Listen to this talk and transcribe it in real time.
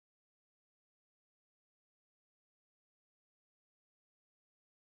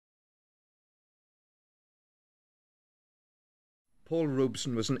Paul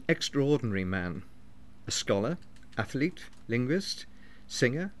Robeson was an extraordinary man, a scholar, athlete, linguist,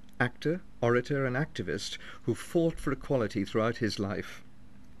 singer, actor, orator and activist who fought for equality throughout his life.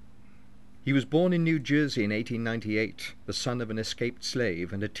 He was born in New Jersey in 1898, the son of an escaped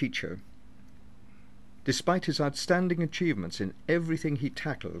slave and a teacher. Despite his outstanding achievements in everything he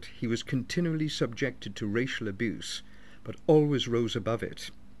tackled, he was continually subjected to racial abuse, but always rose above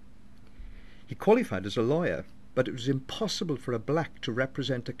it. He qualified as a lawyer, but it was impossible for a black to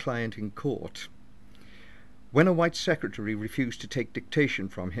represent a client in court. When a white secretary refused to take dictation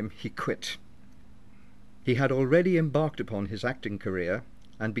from him, he quit. He had already embarked upon his acting career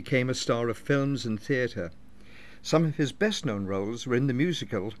and became a star of films and theatre. Some of his best-known roles were in the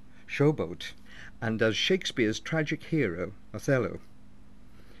musical Showboat and as Shakespeare's tragic hero, Othello.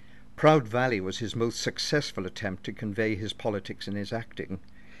 Proud Valley was his most successful attempt to convey his politics in his acting.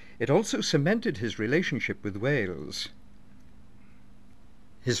 It also cemented his relationship with Wales.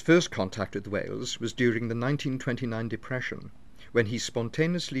 His first contact with Wales was during the 1929 Depression, when he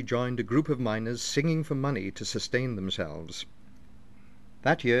spontaneously joined a group of miners singing for money to sustain themselves.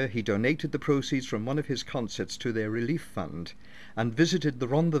 That year he donated the proceeds from one of his concerts to their relief fund and visited the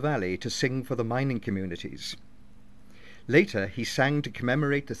Rhondda Valley to sing for the mining communities. Later he sang to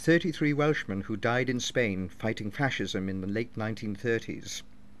commemorate the 33 Welshmen who died in Spain fighting fascism in the late 1930s.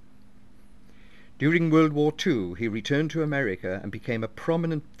 During World War II, he returned to America and became a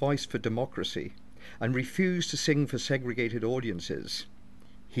prominent voice for democracy and refused to sing for segregated audiences.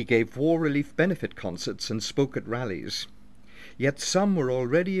 He gave war relief benefit concerts and spoke at rallies. Yet some were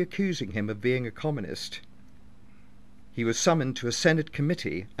already accusing him of being a communist. He was summoned to a Senate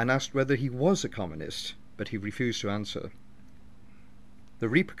committee and asked whether he was a communist, but he refused to answer. The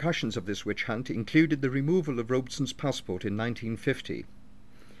repercussions of this witch hunt included the removal of Robeson's passport in 1950.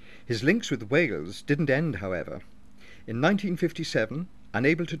 His links with Wales didn't end, however. In 1957,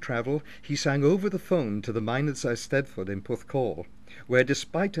 unable to travel, he sang over the phone to the miners' Eisteddfod in Porthcawl, where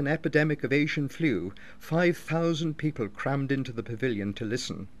despite an epidemic of Asian flu, 5,000 people crammed into the pavilion to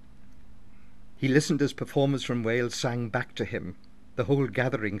listen. He listened as performers from Wales sang back to him. The whole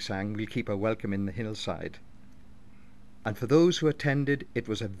gathering sang, "We'll keep her welcome in the hillside." And for those who attended, it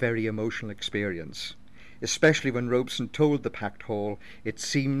was a very emotional experience, especially when Robeson told the packed hall, "It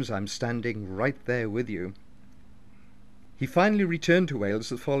seems I'm standing right there with you." He finally returned to Wales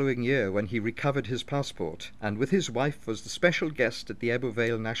the following year when he recovered his passport, and with his wife was the special guest at the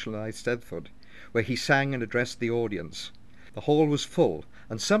Ebervale National Eisteddfod, where he sang and addressed the audience. The hall was full,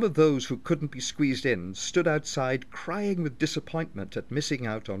 and some of those who couldn't be squeezed in stood outside crying with disappointment at missing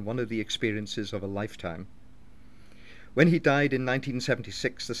out on one of the experiences of a lifetime. When he died in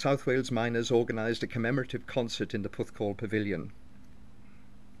 1976, the South Wales miners organised a commemorative concert in the Porthcawl Pavilion.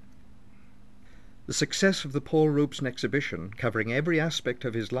 The success of the Paul Robeson exhibition, covering every aspect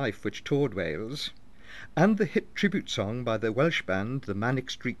of his life which toured Wales, and the hit tribute song by the Welsh band the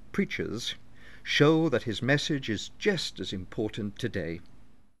Manic Street Preachers, show that his message is just as important today.